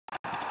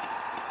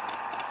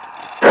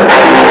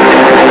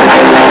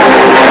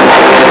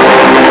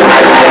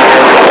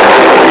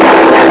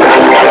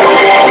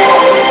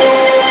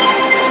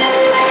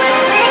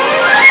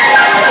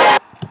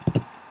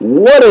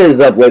What is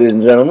up, ladies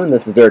and gentlemen?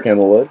 This is Dirk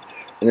Hamel-Wood,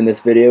 and in this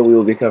video we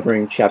will be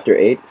covering Chapter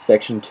 8,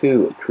 Section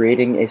 2,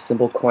 Creating a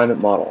Simple Climate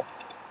Model.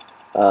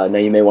 Now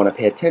you may want to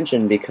pay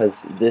attention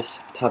because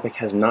this topic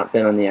has not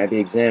been on the IB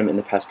exam in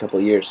the past couple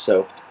of years,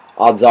 so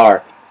odds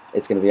are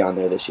it's going to be on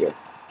there this year.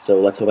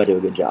 So let's hope I do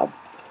a good job.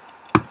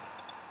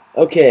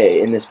 Okay,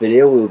 in this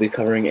video we will be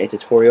covering a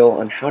tutorial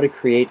on how to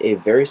create a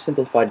very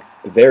simple climate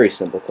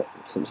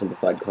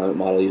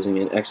model using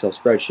an Excel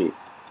spreadsheet.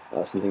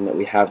 Something that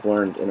we have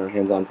learned in our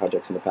hands-on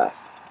projects in the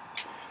past.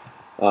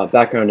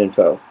 Background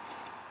info.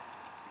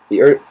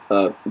 This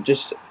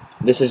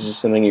is just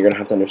something you're going to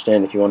have to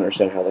understand if you want to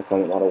understand how the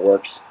climate model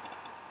works.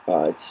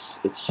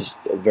 It's just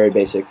a very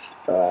basic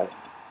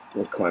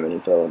with climate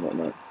info and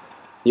whatnot.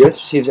 The Earth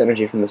receives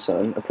energy from the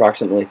Sun,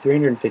 approximately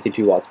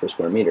 352 watts per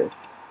square meter.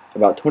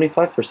 About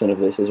 25% of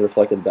this is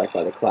reflected back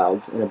by the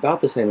clouds, and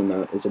about the same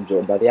amount is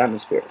absorbed by the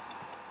atmosphere.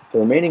 The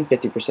remaining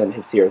 50%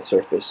 hits the Earth's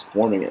surface,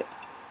 warming it.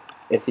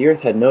 If the Earth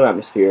had no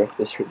atmosphere,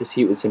 this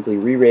heat would simply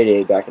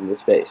re-radiate back into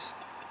space.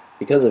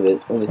 Because of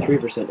it, only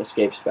 3%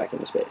 escapes back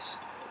into space.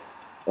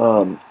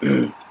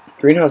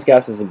 Greenhouse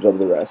gases absorb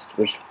the rest,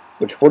 which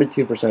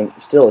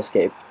 42% still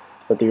escape,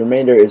 but the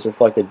remainder is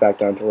reflected back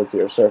down towards the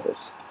Earth's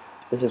surface.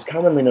 This is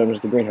commonly known as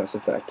the greenhouse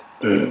effect.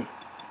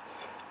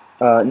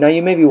 Now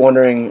you may be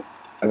wondering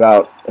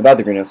about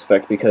the greenhouse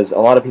effect because a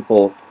lot of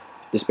people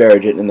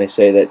disparage it and they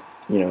say that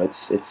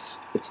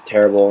it's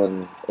terrible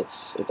and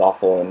it's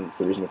awful and it's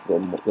the reason for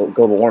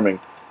global warming,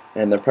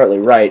 and they're partly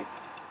right.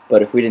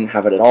 But if we didn't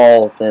have it at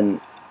all,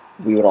 then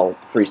we would all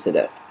freeze to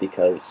death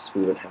because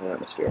we wouldn't have an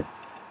atmosphere,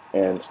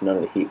 and none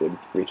of the heat would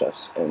reach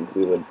us, and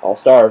we would all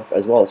starve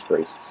as well as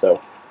freeze.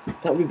 So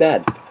that would be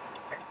bad.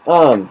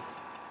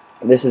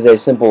 This is a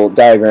simple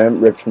diagram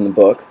ripped from the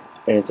book,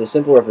 and it's a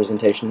simple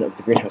representation of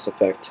the greenhouse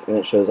effect, and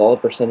it shows all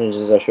the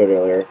percentages I showed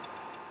earlier.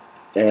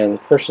 And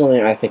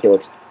personally, I think it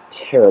looks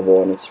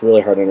terrible and it's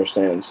really hard to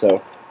understand,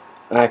 so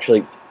I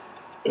actually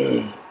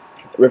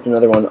ripped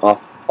another one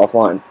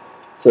offline.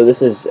 So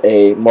this is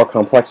a more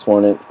complex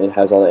one. It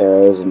has all the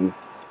arrows and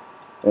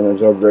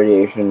absorbed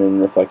radiation and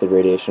reflected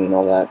radiation and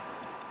all that,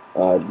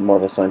 more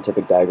of a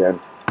scientific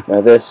diagram. Now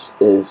this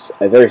is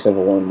a very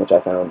simple one which I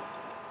found,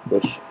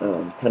 which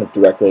kind of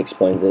directly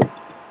explains it.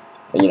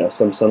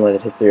 Some sunlight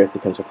that hits the Earth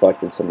becomes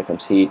reflected, some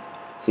becomes heat.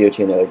 CO2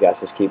 and other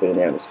gases keep it in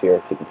the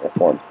atmosphere, keeping the Earth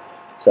warm.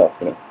 So,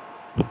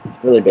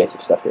 really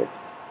basic stuff here,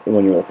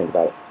 when you really think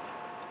about it.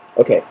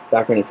 Okay,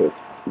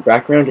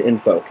 background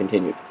info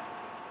continued.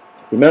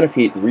 The amount of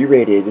heat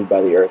re-radiated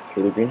by the Earth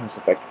through the greenhouse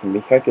effect can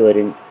be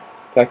calculated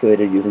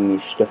using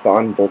the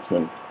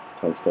Stefan-Boltzmann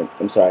constant.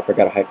 I'm sorry, I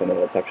forgot a hyphen, and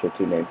it's actually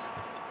two names,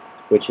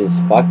 which is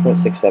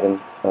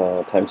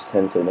 5.67 times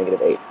 10 to the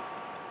negative 8.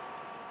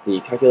 The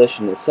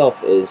calculation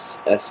itself is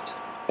st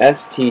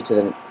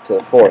to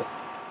the fourth,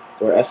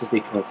 where s is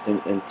the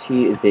constant and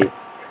t is the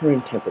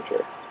current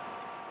temperature.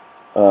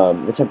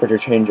 The temperature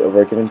change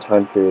over a given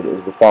time period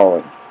is the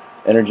following: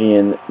 energy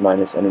in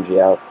minus energy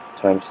out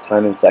times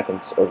time in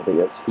seconds over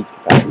the Earth's heat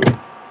capacity.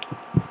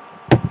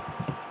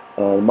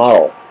 The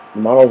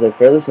model is a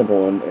fairly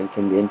simple one and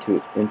can be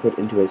input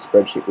into a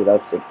spreadsheet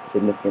without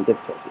significant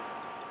difficulty.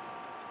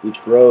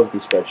 Each row of the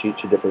spreadsheet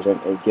should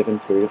represent a given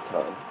period of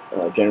time,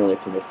 generally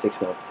from a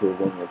 6-month to a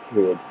 1-year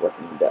period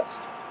working best.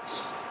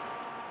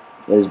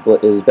 It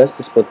is best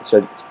to split the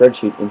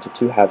spreadsheet into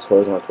two halves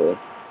horizontally,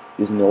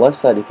 using the left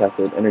side to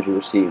calculate energy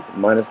received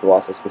minus the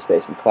losses to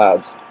space and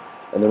clouds,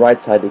 and the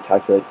right side to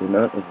calculate the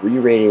amount of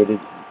re-radiated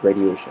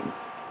radiation,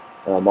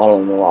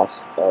 modeling the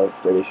loss of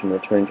radiation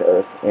returning to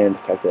Earth, and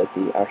calculate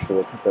the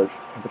actual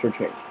temperature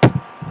change.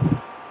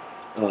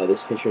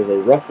 This picture is a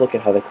rough look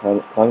at how the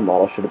climate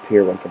model should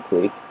appear when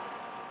complete.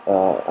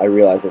 I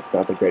realize it's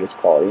not the greatest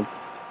quality,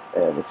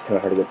 and it's kind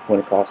of hard to get the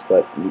point across,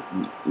 but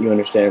you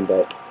understand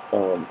that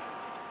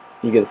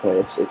you get the point.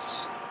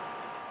 It's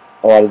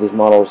a lot of these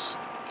models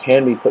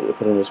can be put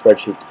into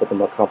spreadsheets, but the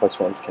more complex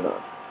ones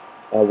cannot.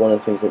 One of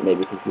the things that may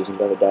be confusing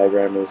by the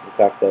diagram is the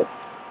fact that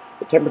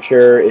the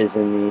temperature is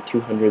in the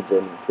 200s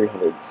and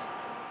 300s,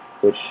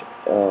 which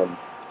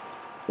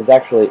is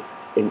actually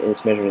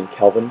it's measured in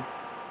Kelvin.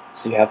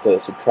 So you have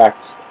to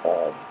subtract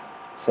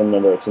some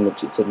number. It's in the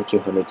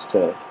 200s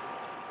to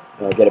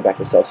get it back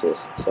to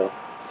Celsius. So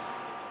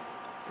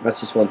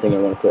that's just one thing I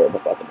want to clear up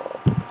about the model.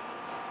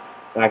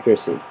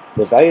 Accuracy.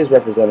 The values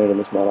represented in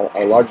this model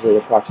are largely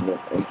approximate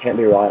and can't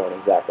be relied on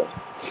exactly.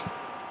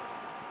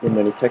 In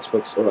many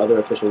textbooks or other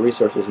official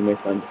resources you may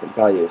find different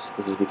values.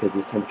 This is because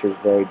these temperatures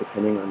vary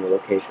depending on your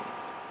location.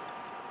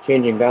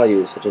 Changing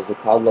values, such as the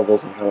cloud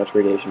levels and how much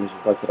radiation is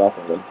reflected off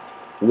of them,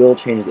 will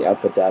change the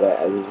output data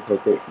as is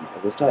appropriate for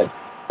this type.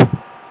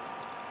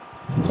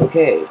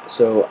 Okay,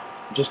 so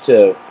just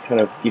to kind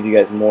of give you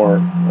guys more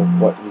of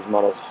what these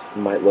models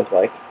might look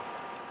like,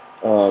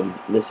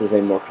 this is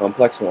a more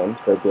complex one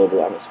for a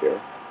global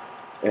atmosphere.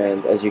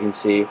 And as you can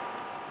see,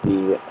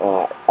 the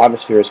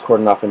atmosphere is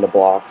cordoned off into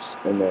blocks,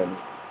 and then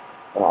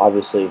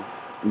obviously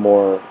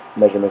more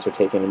measurements are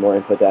taken and more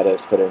input data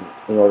is put in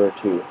order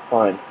to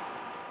find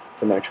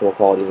some actual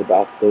qualities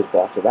about those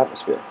blocks of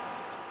atmosphere.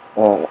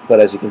 But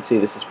as you can see,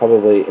 this is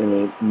probably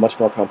in a much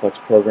more complex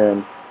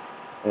program,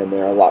 and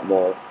there are a lot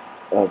more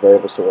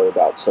variables to worry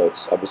about, so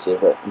it's obviously a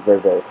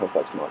very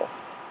complex model.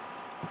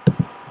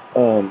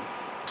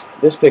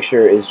 This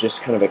picture is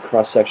just kind of a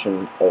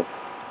cross-section of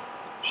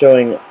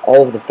showing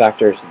all of the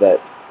factors that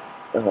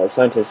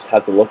scientists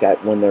have to look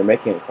at when they're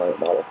making a climate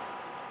model.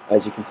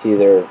 As you can see,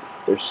 there's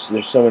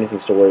so many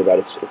things to worry about.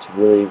 It's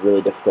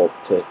really difficult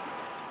to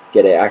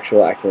get an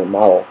actual accurate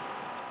model,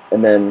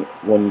 and then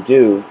when you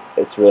do,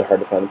 it's really hard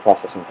to find the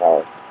processing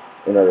power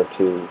in order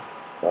to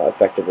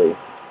effectively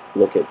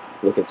look at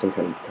some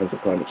kinds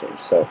of climate change.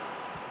 So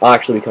I'll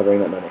actually be covering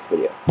that in my next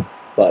video.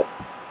 But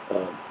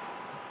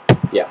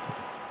yeah,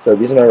 so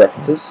these are my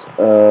references,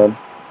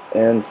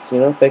 and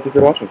thank you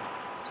for watching.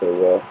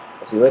 So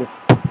I'll see you later.